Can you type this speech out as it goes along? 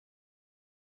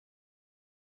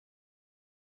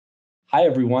Hi,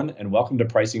 everyone, and welcome to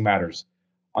Pricing Matters.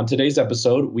 On today's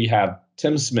episode, we have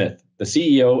Tim Smith, the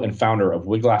CEO and founder of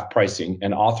Wiglaf Pricing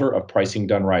and author of Pricing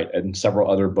Done Right and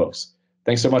several other books.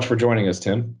 Thanks so much for joining us,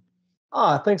 Tim.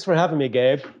 Thanks for having me,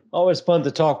 Gabe. Always fun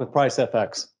to talk with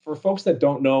PriceFX. For folks that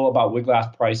don't know about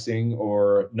Wiglaf Pricing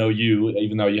or know you,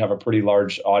 even though you have a pretty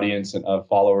large audience of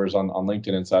followers on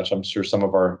LinkedIn and such, I'm sure some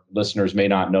of our listeners may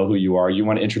not know who you are. You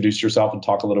want to introduce yourself and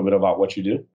talk a little bit about what you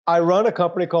do? I run a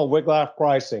company called Wiglaf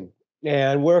Pricing,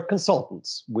 and we're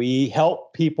consultants. We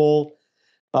help people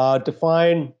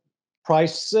define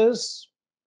prices,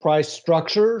 price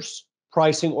structures,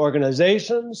 pricing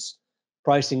organizations,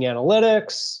 pricing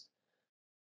analytics.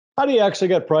 How do you actually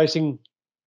get pricing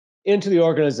into the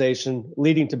organization,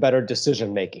 leading to better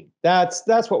decision making? That's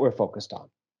what we're focused on.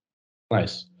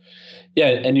 Nice. Yeah,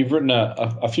 and you've written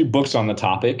a few books on the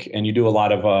topic, and you do a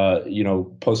lot of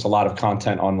post a lot of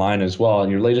content online as well.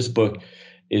 And your latest book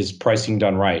is Pricing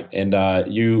Done Right. And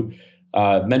you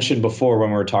mentioned before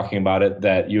when we were talking about it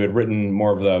that you had written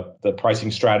more of the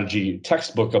pricing strategy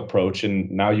textbook approach,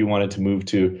 and now you wanted to move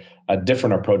to a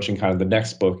different approach, and kind of the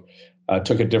next book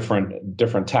took a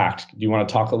different tact. Do you want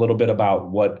to talk a little bit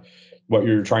about what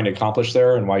you're trying to accomplish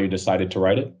there and why you decided to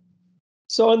write it?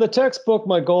 So in the textbook,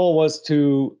 my goal was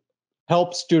to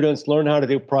help students learn how to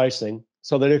do pricing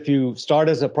so that if you start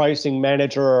as a pricing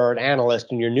manager or an analyst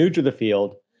and you're new to the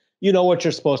field, you know what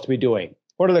you're supposed to be doing.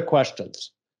 What are the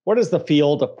questions? What is the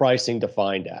field of pricing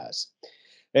defined as?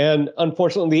 And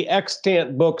unfortunately, the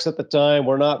extant books at the time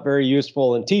were not very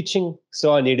useful in teaching,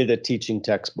 so I needed a teaching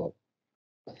textbook.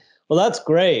 Well, that's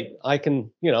great.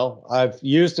 I've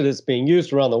used it. It's being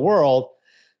used around the world.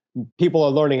 People are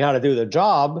learning how to do the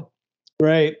job.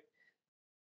 Great.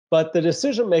 But the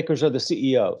decision makers are the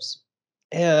CEOs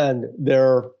and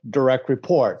their direct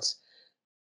reports.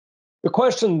 The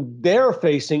question they're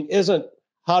facing isn't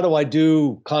how do I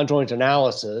do conjoint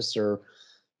analysis or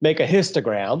make a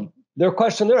histogram? Their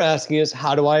question they're asking is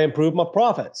how do I improve my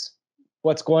profits?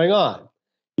 What's going on?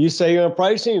 You say you're in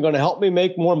pricing, you're going to help me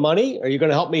make more money? Are you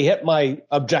going to help me hit my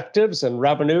objectives and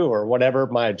revenue or whatever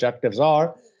my objectives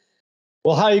are?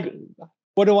 Well,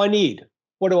 what do I need?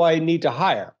 What do I need to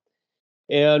hire?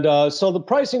 And so the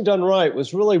Pricing Done Right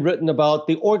was really written about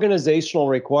the organizational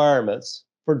requirements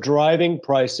for driving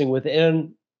pricing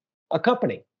within a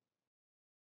company.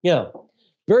 Yeah,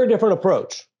 very different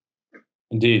approach.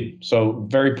 Indeed. So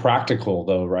very practical,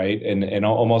 though, right? And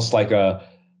almost like a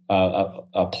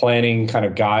planning kind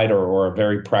of guide or a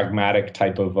very pragmatic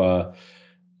type of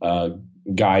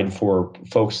guide for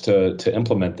folks to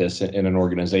implement this in an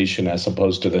organization, as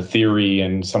opposed to the theory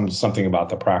and something about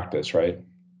the practice, right?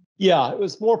 Yeah, it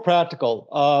was more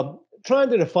practical. Trying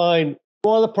to define,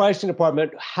 well, the pricing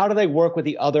department, how do they work with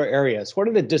the other areas? What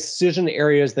are the decision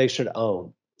areas they should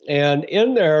own? And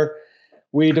in there,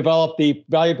 we developed the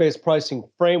value-based pricing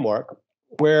framework,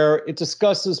 where it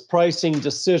discusses pricing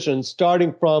decisions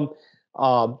starting from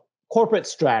corporate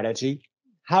strategy.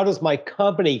 How does my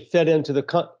company fit into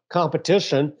the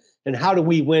competition, and how do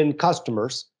we win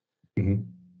customers?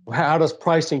 Mm-hmm. How does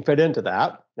pricing fit into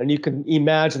that? And you can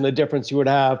imagine the difference you would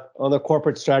have on the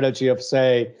corporate strategy of,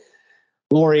 say,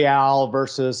 L'Oreal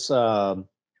versus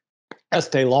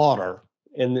Estee Lauder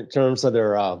in terms of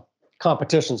their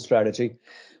competition strategy,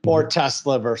 or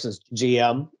Tesla versus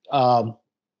GM.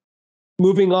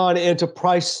 Moving on into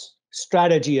price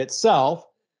strategy itself.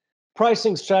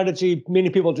 Pricing strategy, many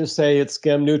people just say it's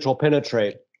skim, neutral,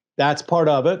 penetrate. That's part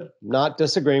of it. Not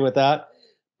disagreeing with that.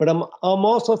 But I'm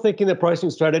also thinking that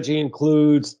pricing strategy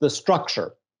includes the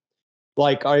structure.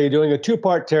 Like, are you doing a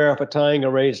two-part tariff, a tying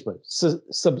arrangement,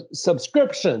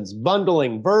 subscriptions,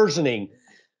 bundling, versioning,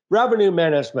 revenue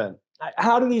management?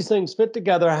 How do these things fit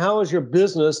together? How is your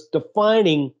business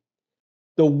defining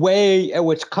the way at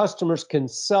which customers can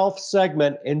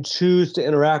self-segment and choose to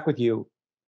interact with you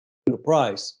through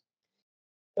price?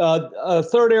 A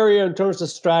third area in terms of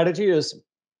strategy is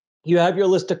you have your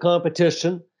list of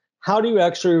competition. How do you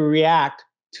actually react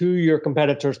to your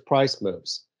competitors' price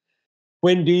moves?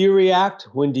 When do you react?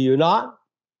 When do you not?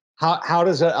 How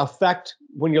does it affect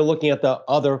when you're looking at the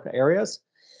other areas?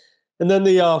 And then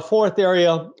the fourth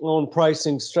area on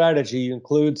pricing strategy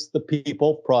includes the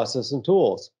people, process, and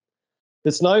tools.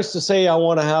 It's nice to say I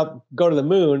want to go to the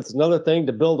moon. It's another thing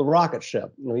to build a rocket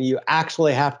ship. You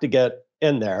actually have to get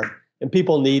in there, and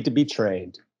people need to be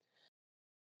trained.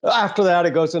 After that,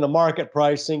 it goes into market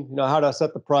pricing. How to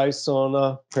set the price on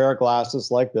a pair of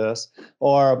glasses like this,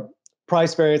 or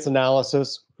price variance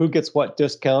analysis. Who gets what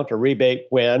discount or rebate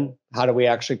when? How do we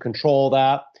actually control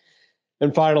that?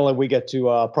 And finally, we get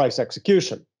to price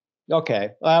execution. Okay,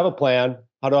 I have a plan.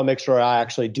 How do I make sure I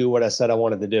actually do what I said I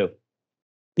wanted to do?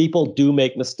 People do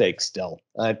make mistakes still.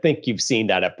 I think you've seen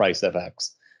that at PriceFX.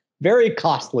 Very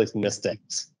costly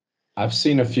mistakes. I've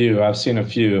seen a few.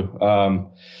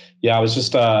 Yeah, I was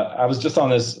just on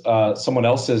this someone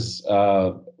else's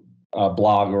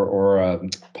blog or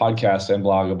podcast and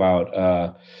blog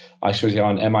about actually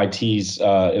on MIT's.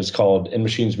 It was called "In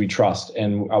Machines We Trust,"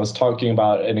 and I was talking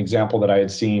about an example that I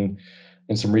had seen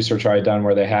in some research I had done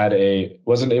where they had it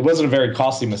wasn't a very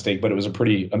costly mistake, but it was a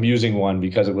pretty amusing one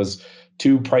because it was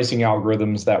two pricing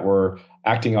algorithms that were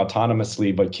acting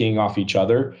autonomously but keying off each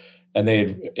other, and they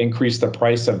had increased the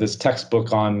price of this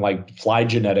textbook on like fly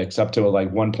genetics up to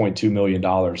like $1.2 million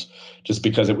just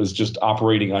because it was just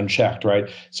operating unchecked,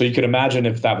 right? So you could imagine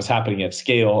if that was happening at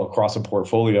scale across a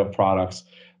portfolio of products,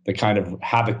 the kind of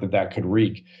havoc that could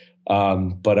wreak.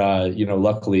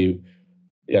 Luckily,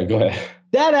 yeah, go ahead.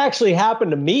 That actually happened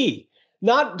to me,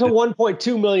 not to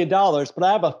 $1.2 million, but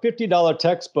I have a $50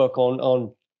 textbook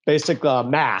on basic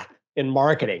math in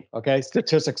marketing, okay?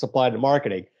 Statistics applied to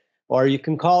marketing. Or you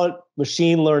can call it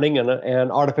machine learning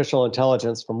and artificial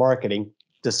intelligence for marketing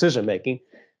decision-making.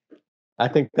 I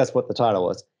think that's what the title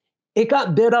was. It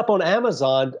got bid up on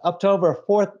Amazon up to over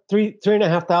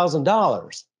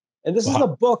 $3,500. And this is a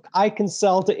book I can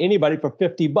sell to anybody for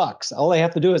 $50. All they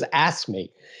have to do is ask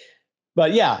me.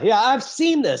 But yeah, I've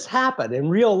seen this happen in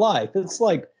real life. It's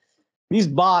like these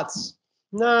bots,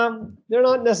 they're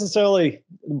not necessarily,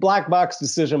 black box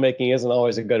decision making isn't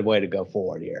always a good way to go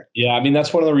forward here. Yeah, I mean,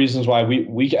 that's one of the reasons why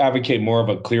we advocate more of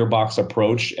a clear box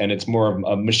approach, and it's more of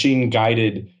a machine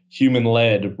guided, human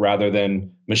led rather than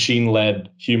machine led,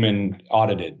 human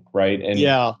audited, right? And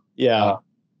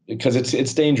because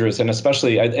it's dangerous, and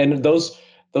especially and those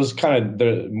kind of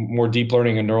the more deep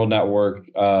learning and neural network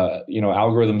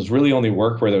algorithms really only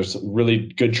work where there's really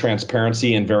good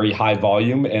transparency and very high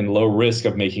volume and low risk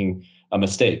of making a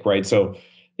mistake, right? So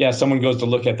yeah, someone goes to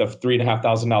look at the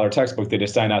 $3,500 textbook, they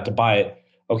decide not to buy it.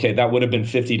 Okay, that would have been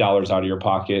 $50 out of your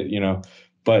pocket,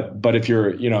 but if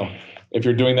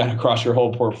you're doing that across your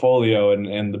whole portfolio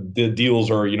and the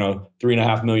deals are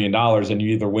 $3.5 million and you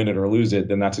either win it or lose it,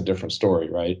 then that's a different story,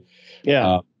 right?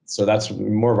 Yeah. So that's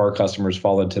more of our customers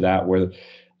fall into that where,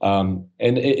 and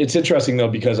it's interesting though,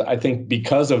 because I think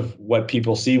because of what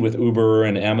people see with Uber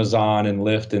and Amazon and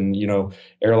Lyft and,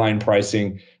 airline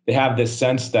pricing, they have this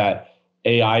sense that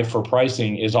AI for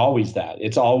pricing is always that.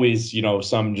 It's always,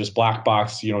 some just black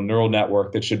box, neural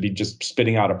network that should be just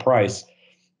spitting out a price.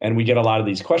 And we get a lot of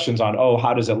these questions on, oh,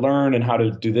 how does it learn and how to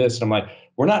do this? And I'm like,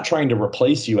 we're not trying to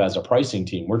replace you as a pricing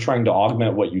team. We're trying to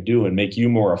augment what you do and make you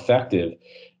more effective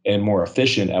and more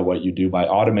efficient at what you do by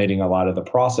automating a lot of the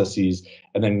processes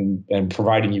and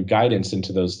providing you guidance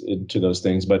into those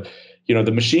things. But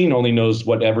the machine only knows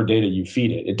whatever data you feed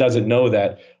it. It doesn't know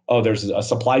that, oh, there's a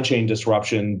supply chain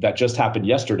disruption that just happened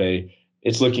yesterday.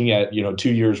 It's looking at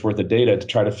 2 years worth of data to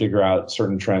try to figure out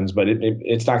certain trends, but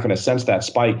it's not going to sense that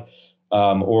spike.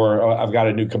 Or I've got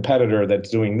a new competitor that's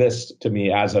doing this to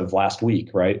me as of last week,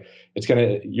 right?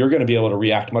 You're going to be able to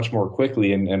react much more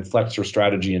quickly and flex your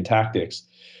strategy and tactics.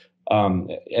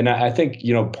 And I think,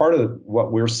 part of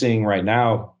what we're seeing right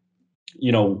now,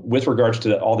 with regards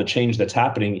to all the change that's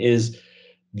happening is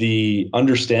the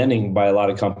understanding by a lot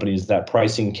of companies that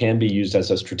pricing can be used as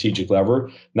a strategic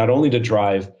lever, not only to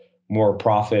drive more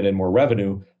profit and more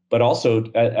revenue, but also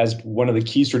as one of the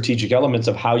key strategic elements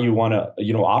of how you want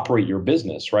to, operate your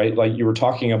business, right? Like you were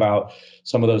talking about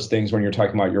some of those things when you're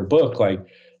talking about your book, like,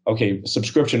 okay,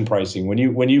 subscription pricing. When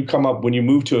you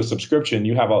move to a subscription,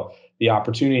 you have the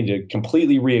opportunity to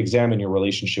completely re-examine your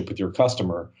relationship with your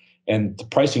customer. And the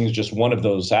pricing is just one of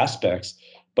those aspects.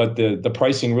 But the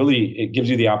pricing really, it gives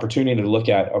you the opportunity to look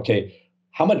at, okay,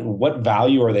 what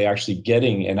value are they actually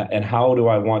getting and how do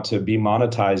I want to be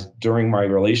monetized during my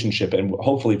relationship and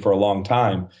hopefully for a long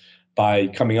time by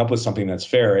coming up with something that's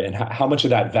fair, and how much of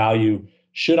that value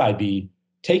should I be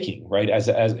taking, right, as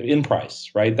in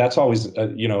price, right? That's always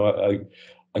a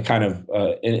kind of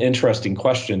an interesting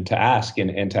question to ask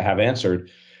and to have answered,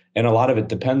 and a lot of it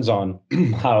depends on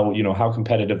how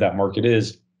competitive that market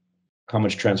is, how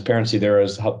much transparency there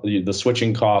is, how the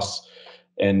switching costs,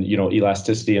 and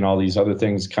elasticity and all these other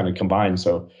things kind of combined.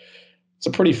 So it's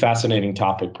a pretty fascinating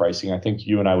topic, pricing. I think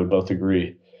you and I would both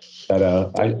agree that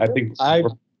I think I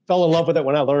fell in love with it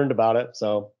when I learned about it.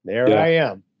 So there I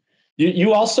am.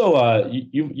 You also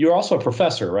you're also a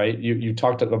professor, right? You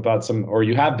talked about or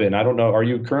you have been. I don't know. Are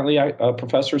you currently a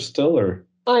professor still, or?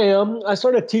 I am. I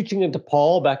started teaching in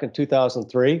DePaul back in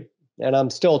 2003, and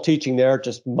I'm still teaching there,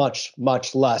 just much,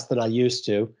 much less than I used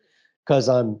to, because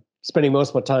I'm spending most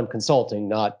of my time consulting,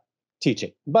 not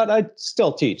teaching. But I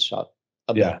still teach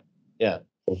a bit. Yeah.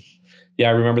 Yeah,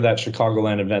 I remember that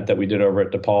Chicagoland event that we did over at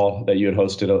DePaul that you had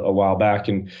hosted a while back,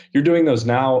 and you're doing those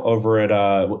now over at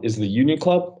is the Union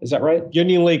Club? Is that right?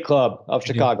 Union League Club of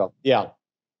Union. Chicago. Yeah.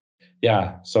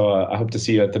 Yeah. So I hope to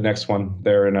see you at the next one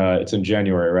there, and it's in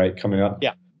January, right? Coming up.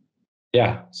 Yeah.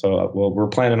 Yeah. So we're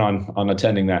planning on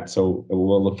attending that, so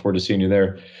we'll look forward to seeing you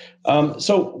there.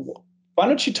 So why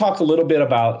don't you talk a little bit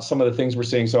about some of the things we're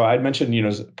seeing? So I mentioned,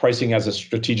 pricing as a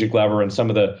strategic lever and some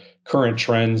of the current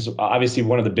trends. Obviously,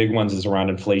 one of the big ones is around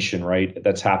inflation, right?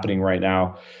 That's happening right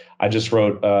now. I just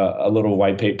wrote a little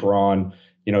white paper on,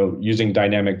 using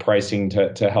dynamic pricing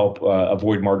to help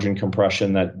avoid margin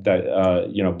compression that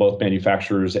both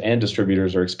manufacturers and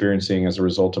distributors are experiencing as a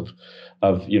result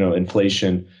of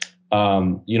inflation.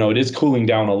 It is cooling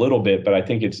down a little bit, but I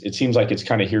think it seems like it's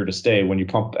kind of here to stay when you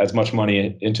pump as much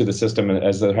money into the system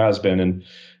as there has been,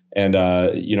 and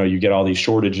you get all these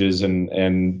shortages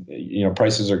and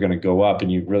prices are going to go up,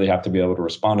 and you really have to be able to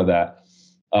respond to that.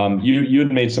 You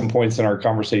had made some points in our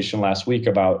conversation last week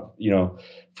about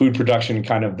food production,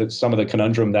 kind of some of the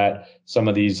conundrum that some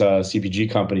of these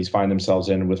CPG companies find themselves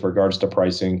in with regards to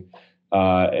pricing,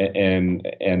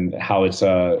 and how it's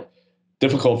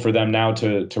difficult for them now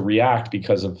to react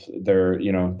because of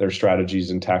their strategies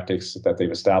and tactics that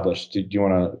they've established. Do you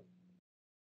want to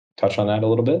touch on that a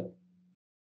little bit?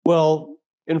 Well,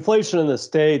 inflation in the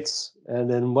States and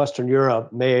in Western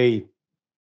Europe may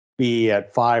be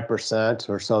at 5%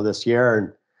 or so this year.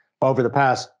 And over the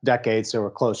past decades, they were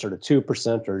closer to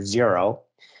 2% or zero.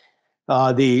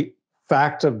 The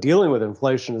fact of dealing with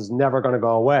inflation is never going to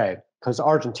go away because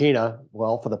Argentina,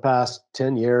 well, for the past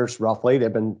 10 years, roughly,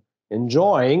 they've been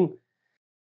enjoying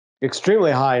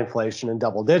extremely high inflation in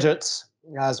double digits,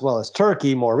 as well as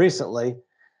Turkey more recently.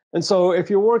 And so if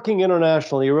you're working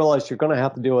internationally, you realize you're going to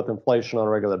have to deal with inflation on a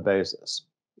regular basis.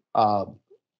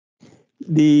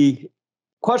 The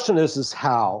question is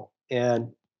how,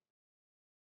 and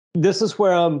this is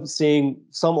where I'm seeing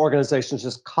some organizations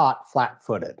just caught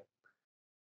flat-footed.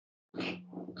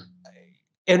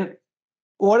 And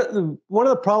one of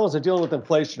the problems of dealing with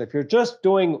inflation, if you're just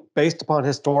doing based upon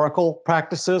historical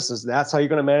practices, is that's how you're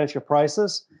going to manage your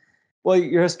prices. Well,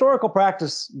 your historical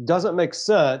practice doesn't make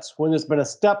sense when there's been a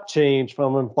step change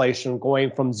from inflation going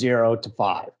from 0 to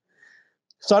 5.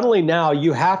 Suddenly now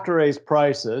you have to raise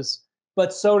prices,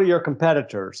 but so do your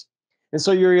competitors. And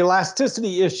so your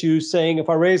elasticity issues saying, if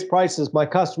I raise prices, my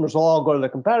customers will all go to the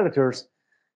competitors,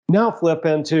 now flip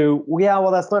into, yeah, well,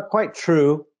 that's not quite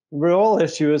true. The real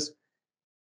issue is,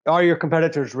 are your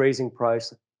competitors raising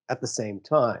price at the same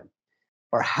time?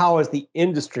 Or how is the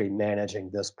industry managing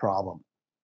this problem?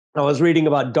 I was reading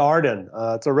about Darden.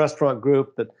 It's a restaurant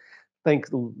group that think,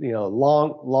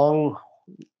 Lone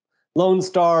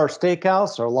Star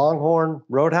Steakhouse or Longhorn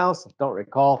Roadhouse. I don't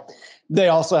recall. They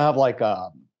also have like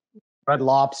Red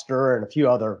Lobster and a few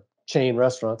other chain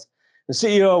restaurants. The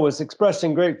CEO was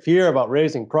expressing great fear about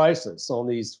raising prices on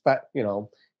these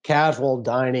casual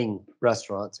dining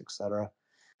restaurants, et cetera.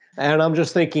 And I'm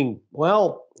just thinking,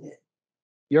 well,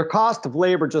 your cost of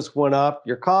labor just went up.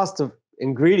 Your cost of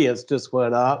ingredients just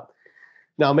went up.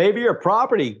 Now, maybe your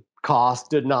property cost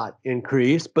did not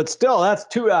increase, but still, that's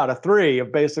 2 out of 3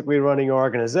 of basically running your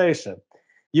organization.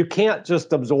 You can't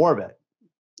just absorb it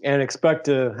and expect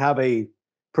to have a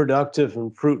productive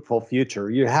and fruitful future.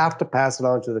 You have to pass it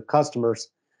on to the customers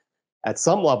at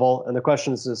some level. And the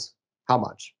question is how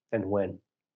much and when?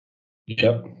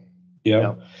 Yep.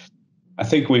 I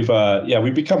think we've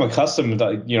become accustomed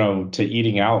to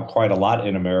eating out quite a lot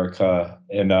in America.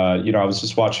 And I was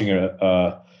just watching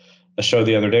a show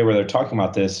the other day where they're talking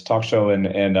about this talk show, and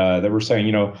they were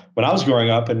saying, when I was growing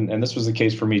up, and this was the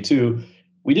case for me too,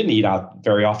 we didn't eat out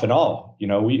very often at all.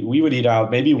 We would eat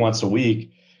out maybe once a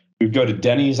week. We'd go to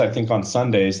Denny's, I think, on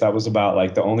Sundays. That was about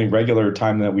like the only regular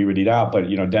time that we would eat out. But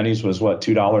Denny's was what,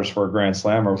 $2 for a Grand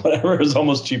Slam or whatever. It was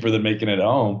almost cheaper than making it at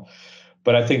home.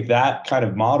 But I think that kind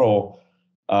of model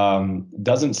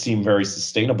doesn't seem very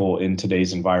sustainable in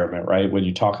today's environment, right? When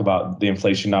you talk about the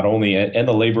inflation, not only and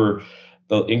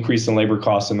the increase in labor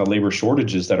costs and the labor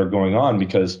shortages that are going on,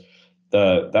 because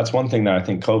that's one thing that I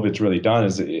think COVID's really done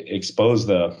is expose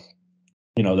the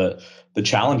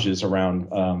challenges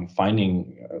around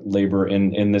finding labor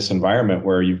in this environment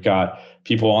where you've got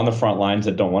people on the front lines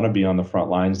that don't want to be on the front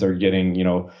lines. They're getting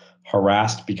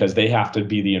harassed because they have to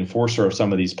be the enforcer of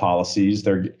some of these policies.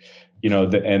 They're they're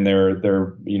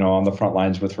on the front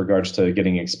lines with regards to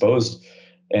getting exposed,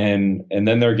 and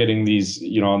then they're getting these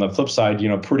on the flip side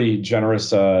pretty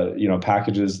generous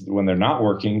packages when they're not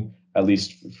working, at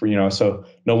least for so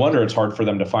no wonder it's hard for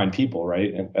them to find people,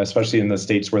 right? And especially in the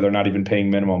states where they're not even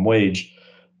paying minimum wage,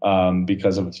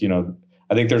 because of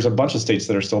I think there's a bunch of states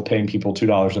that are still paying people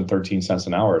 $2.13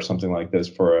 an hour or something like this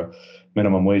for a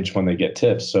minimum wage when they get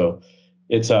tips. So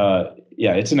it's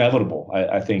yeah, it's inevitable.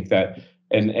 I think that,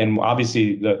 and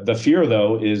obviously the fear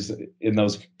though is in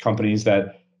those companies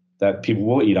that people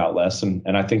will eat out less, and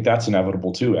I think that's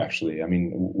inevitable too. Actually, I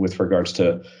mean, with regards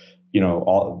to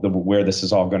all the where this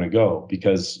is all going to go,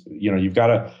 because you've got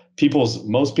to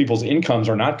most people's incomes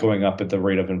are not going up at the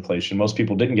rate of inflation. Most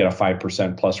people didn't get a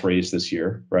 5% plus raise this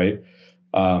year, right?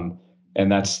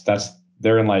 And that's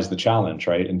therein lies the challenge,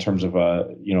 right? In terms of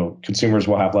consumers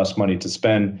will have less money to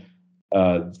spend.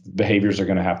 Behaviors are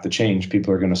going to have to change.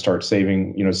 People are going to start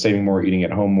saving more, eating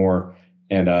at home more,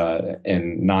 and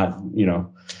not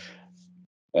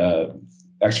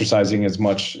exercising as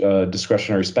much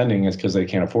discretionary spending as because they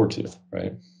can't afford to,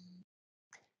 right?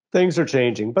 Things are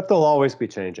changing, but they'll always be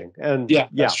changing. And yeah,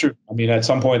 that's true. I mean, at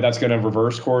some point that's going to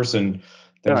reverse course and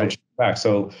things will change back.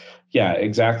 So yeah,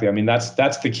 exactly. I mean, that's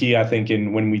the key, I think,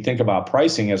 in when we think about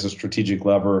pricing as a strategic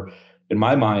lever, in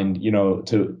my mind, you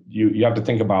have to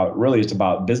think about, really it's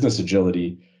about business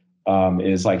agility.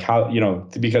 Is like how,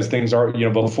 because things are,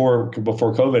 before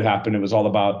COVID happened, it was all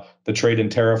about the trade and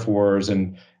tariff wars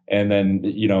and then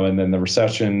the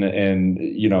recession and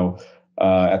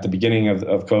at the beginning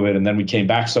of COVID, and then we came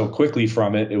back so quickly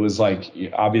from it. It was like,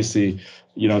 obviously,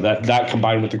 that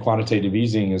combined with the quantitative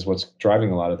easing is what's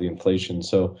driving a lot of the inflation.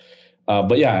 So,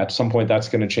 but yeah, at some point that's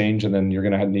going to change, and then you're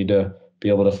going to need to be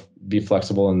able to be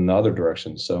flexible in the other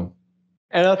directions. So,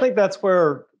 and I think that's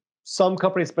where some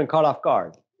companies have been caught off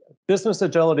guard. Business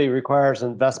agility requires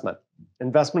investment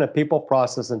in people,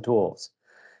 process, and tools.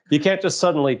 You can't just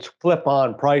suddenly flip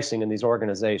on pricing in these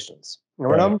organizations. And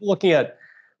when I'm looking at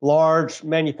large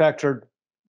manufactured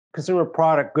consumer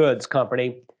product goods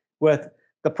company with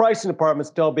the pricing department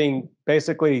still being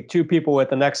basically two people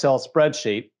with an Excel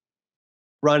spreadsheet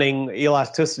running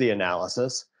elasticity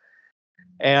analysis,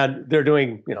 and they're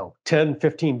doing 10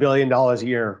 $15 billion a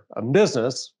year of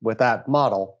business with that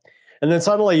model, and then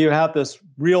suddenly you have this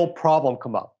real problem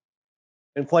come up.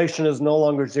 Inflation is no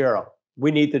longer zero. We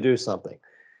need to do something.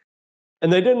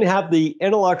 And they didn't have the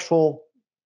intellectual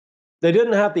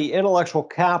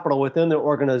capital within their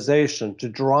organization to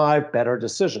drive better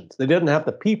decisions. They didn't have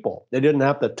the people. They didn't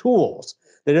have the tools.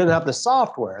 They didn't have the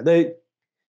software. They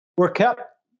were kept,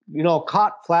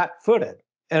 caught flat-footed.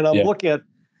 And I'm looking at,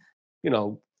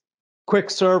 quick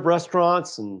serve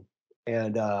restaurants and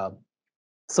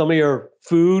some of your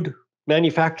food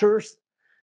manufacturers.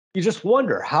 You just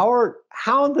wonder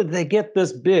how did they get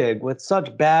this big with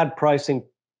such bad pricing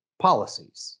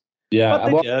policies? Yeah,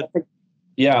 But they did.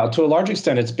 Yeah, to a large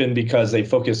extent, it's been because they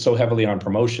focus so heavily on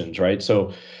promotions, right?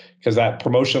 So, because that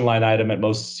promotion line item at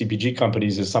most CPG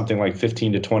companies is something like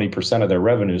 15 to 20% of their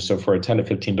revenue. So, for a 10 to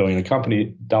 15 billion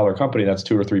dollar company, that's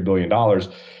 $2 or $3 billion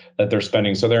that they're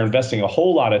spending. So, they're investing a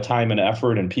whole lot of time and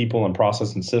effort and people and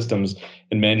process and systems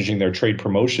in managing their trade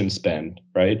promotion spend,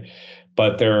 right?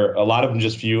 But a lot of them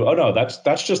just view, oh no,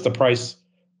 that's just the price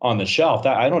on the shelf.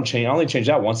 That I only change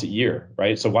that once a year,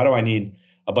 right? So why do I need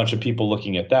a bunch of people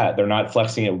looking at that? They're not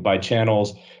flexing it by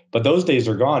channels, but those days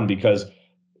are gone because,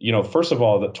 first of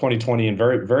all, the 2020 and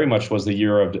very, very much was the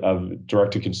year of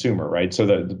direct to consumer, right? So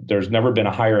there's never been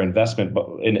a higher investment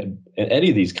in any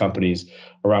of these companies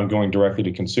around going directly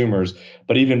to consumers.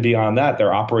 But even beyond that,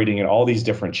 they're operating in all these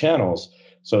different channels.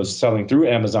 So selling through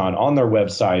Amazon, on their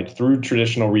website, through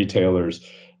traditional retailers,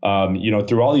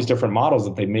 through all these different models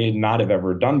that they may not have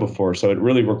ever done before. So it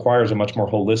really requires a much more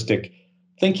holistic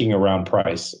thinking around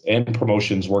price and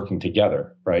promotions working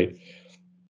together, right?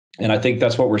 And I think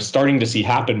that's what we're starting to see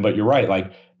happen. But you're right,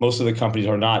 like most of the companies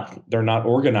they're not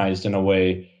organized in a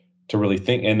way to really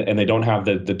think, and they don't have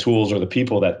the tools or the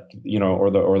people that,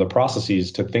 or the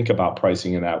processes to think about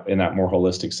pricing in that more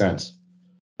holistic sense.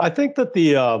 I think that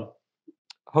the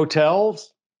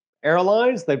hotels,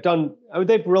 airlines,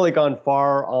 they've really gone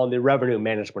far on the revenue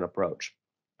management approach.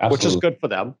 Absolutely. Which is good for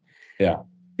them. Yeah.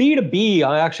 B2B,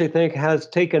 I actually think, has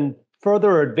taken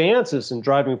further advances in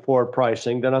driving forward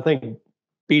pricing than I think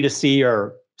B2C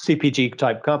or CPG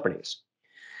type companies.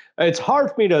 It's hard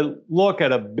for me to look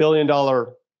at $1 billion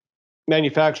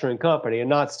manufacturing company and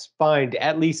not find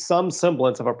at least some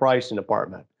semblance of a pricing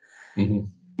department. Mm-hmm.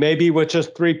 Maybe with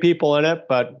just 3 people in it,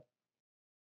 but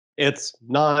it's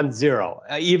non-zero.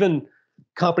 Even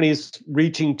companies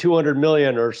reaching 200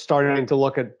 million are starting to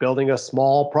look at building a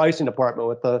small pricing department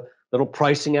with a little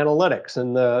pricing analytics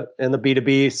in the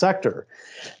B2B sector.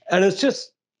 And it's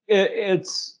just it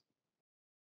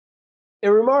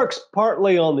remarks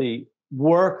partly on the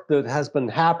work that has been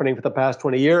happening for the past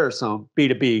 20 years, so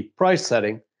B2B price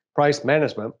setting, price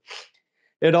management.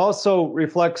 It also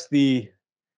reflects the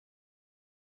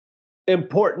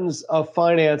importance of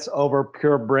finance over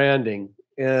pure branding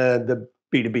in the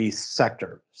B2B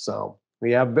sector. So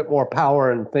we have a bit more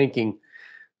power in thinking,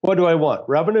 what do I want?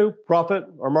 Revenue, profit,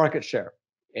 or market share?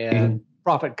 And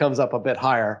profit comes up a bit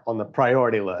higher on the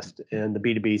priority list in the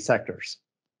B2B sectors.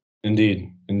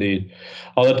 Indeed, indeed.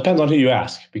 Oh, it depends on who you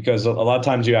ask, because a lot of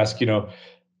times you ask,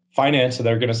 finance, and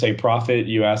they're going to say profit.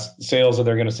 You ask sales, and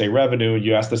they're going to say revenue.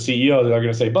 You ask the CEO, and they're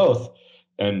going to say both.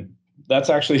 And that's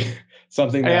actually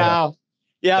something that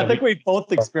I think we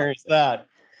both experienced that.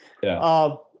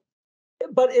 Yeah.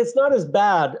 But it's not as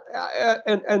bad.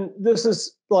 And this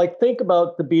is like, think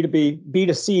about the B2B,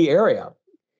 B2C area.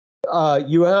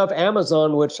 You have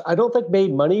Amazon, which I don't think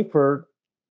made money for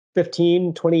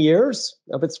 15, 20 years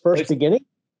of its first beginning.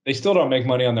 They still don't make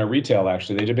money on their retail,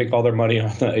 actually. They did make all their money on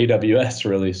the AWS,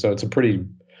 really. So it's a pretty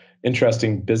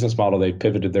interesting business model they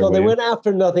pivoted their way. So they went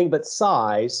after nothing but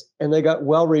size, and they got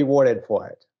well rewarded for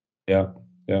it. Yeah.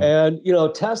 And,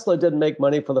 Tesla didn't make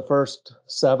money for the first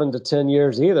 7 to 10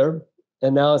 years either.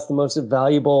 And now it's the most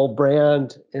valuable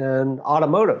brand in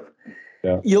automotive.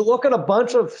 Yeah. You look at a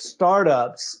bunch of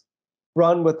startups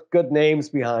run with good names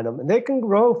behind them, and they can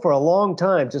grow for a long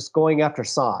time just going after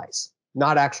size,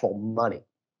 not actual money.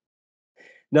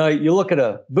 Now, you look at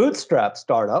a bootstrap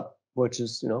startup, which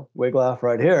is, Wiglaf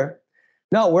right here.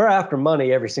 No, we're after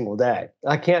money every single day.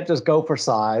 I can't just go for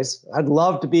size. I'd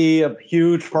love to be a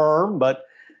huge firm, but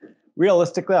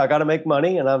realistically, I got to make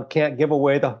money, and I can't give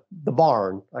away the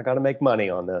barn. I got to make money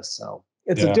on this. So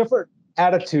it's a different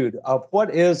attitude of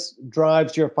what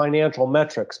drives your financial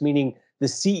metrics, meaning the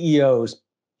CEO's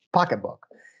pocketbook.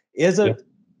 Is it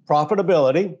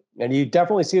profitability? And you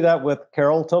definitely see that with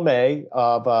Carol Tomei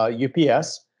of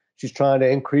UPS. She's trying to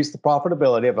increase the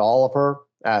profitability of all of her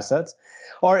assets.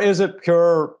 Or is it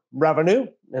pure revenue?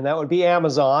 And that would be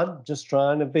Amazon, just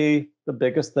trying to be the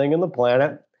biggest thing in the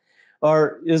planet.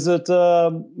 Or is it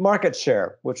market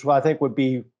share, which I think would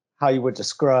be how you would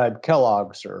describe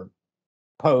Kellogg's or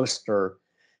Post or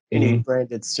any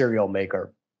branded cereal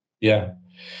maker? Yeah.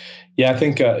 I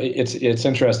think it's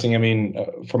interesting. I mean,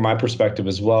 from my perspective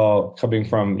as well, coming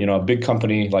from a big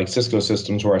company like Cisco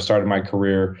Systems, where I started my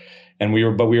career, and we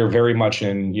were very much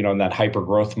in in that hyper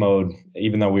growth mode,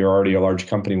 even though we were already a large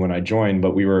company when I joined.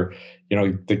 But we were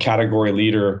the category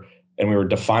leader, and we were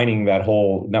defining that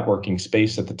whole networking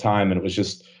space at the time, and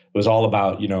it was all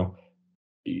about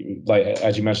like,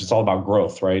 as you mentioned, it's all about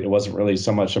growth, right? It wasn't really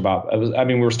so much about,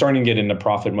 we were starting to get into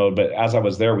profit mode, but as I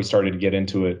was there, we started to get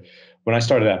into it. When I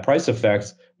started at Price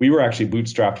Effects, we were actually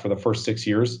bootstrapped for the first 6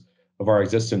 years of our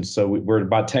existence. So we're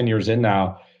about 10 years in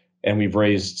now, and we've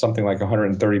raised something like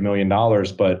 $130 million.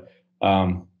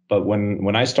 But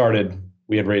when I started,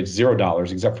 we had raised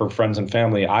 $0, except for friends and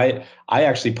family. I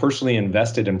actually personally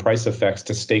invested in Price Effects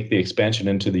to stake the expansion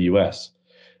into the US.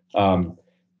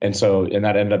 And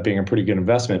that ended up being a pretty good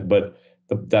investment, but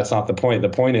that's not the point. The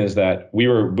point is that we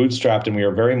were bootstrapped, and we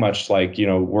were very much like,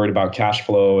 worried about cash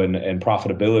flow and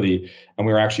profitability. And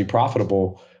we were actually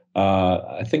profitable.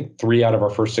 I think 3 out of our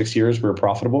first 6 years we were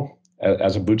profitable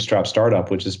as a bootstrap startup,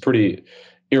 which is pretty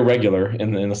irregular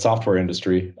in the software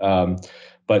industry.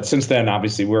 But since then,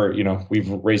 obviously we've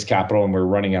raised capital, and we're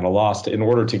running at a loss in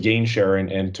order to gain share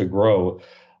and to grow.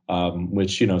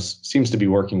 Which seems to be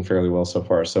working fairly well so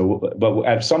far. So, but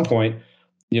at some point,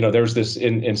 there's this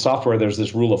in software. There's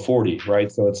this rule of 40,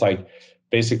 right? So it's like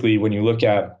basically when you look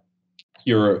at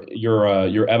your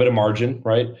EBITDA margin,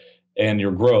 right, and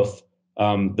your growth,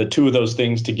 the two of those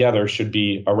things together should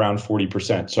be around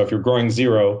 40%. So if you're growing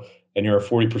 0 and you're at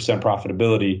 40%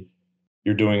 profitability,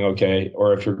 you're doing okay.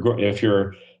 Or if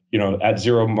you're at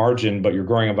 0 margin, but you're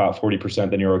growing about 40%,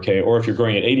 then you're okay. Or if you're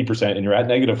growing at 80% and you're at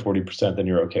negative 40%, then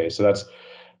you're okay. So that's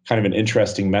kind of an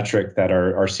interesting metric that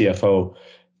our CFO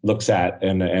looks at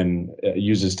and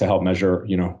uses to help measure,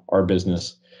 our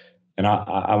business. And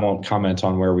I won't comment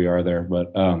on where we are there,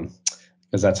 but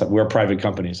because we're a private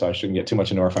company, so I shouldn't get too much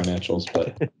into our financials.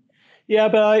 But yeah,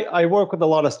 but I work with a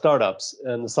lot of startups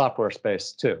in the software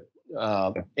space too,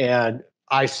 and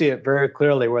I see it very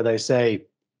clearly where they say,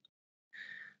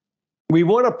 we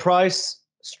want a price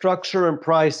structure and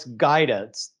price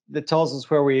guidance that tells us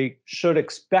where we should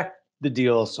expect the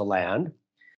deals to land.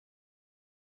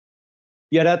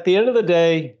 Yet at the end of the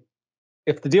day,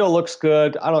 if the deal looks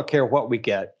good, I don't care what we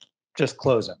get, just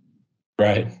close it.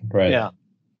 Right.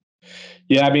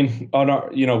 Yeah, I mean,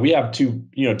 we have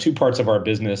two parts of our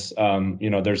business.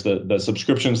 There's the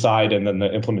subscription side, and then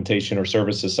the implementation or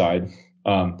services side.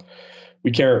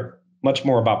 We care much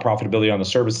more about profitability on the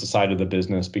services side of the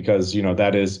business, because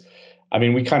that is,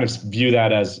 we kind of view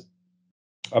that as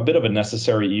a bit of a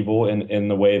necessary evil in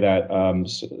the way that,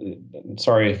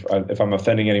 sorry if I'm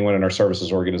offending anyone in our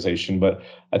services organization, but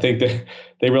I think that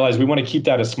they realize we want to keep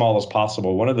that as small as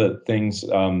possible. One of the things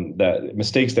that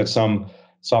mistakes that some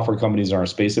software companies in our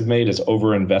space have made is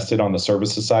over-invested on the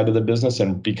services side of the business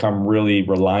and become really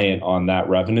reliant on that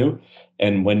revenue.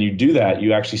 And when you do that,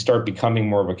 you actually start becoming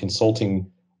more of a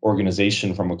consulting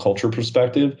organization from a culture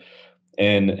perspective.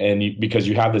 And because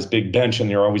you have this big bench and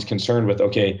you're always concerned with,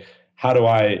 okay, how do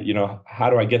I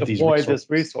get these Deploy resources? this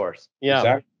resource. Yeah.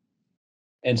 Exactly.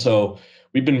 And so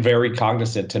we've been very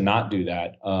cognizant to not do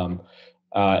that.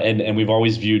 And we've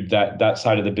always viewed that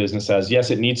side of the business as,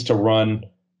 yes, it needs to run,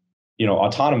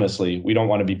 autonomously. We don't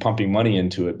want to be pumping money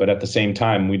into it, but at the same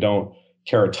time, we don't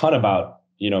care a ton about,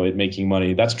 it making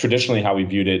money. That's traditionally how we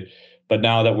viewed it. But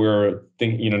now that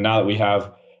now that we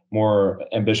have more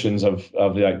ambitions of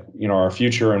like, our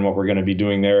future and what we're going to be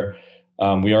doing there,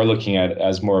 we are looking at it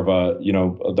as more of a,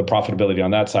 the profitability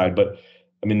on that side. But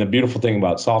I mean, the beautiful thing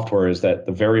about software is that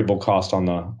the variable cost on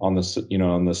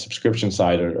the subscription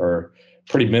side are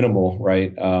pretty minimal,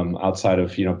 right? Outside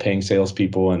of, paying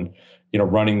salespeople and,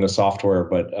 running the software.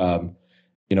 But,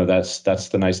 that's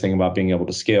the nice thing about being able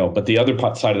to scale. But the other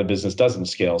side of the business doesn't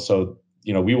scale. So,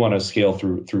 we want to scale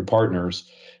through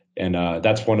partners. And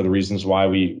that's one of the reasons why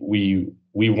we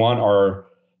want our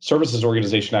services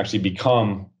organization to actually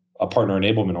become a partner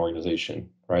enablement organization,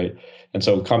 right? And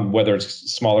so whether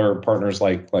it's smaller partners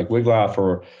like Wiglaf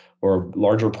or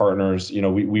larger partners,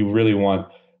 we really want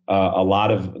a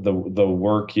lot of the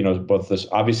work, both this,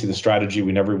 obviously the strategy,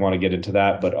 we never want to get into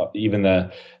that, but even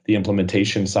the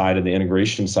implementation side and the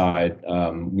integration side,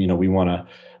 we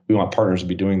want partners to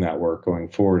be doing that work going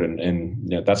forward.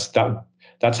 And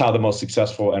that's how the most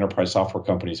successful enterprise software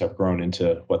companies have grown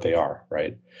into what they are,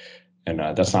 right? And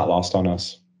that's not lost on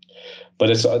us. But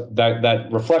it's that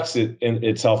reflects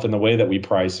itself in the way that we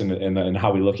price and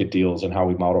how we look at deals and how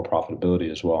we model profitability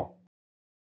as well.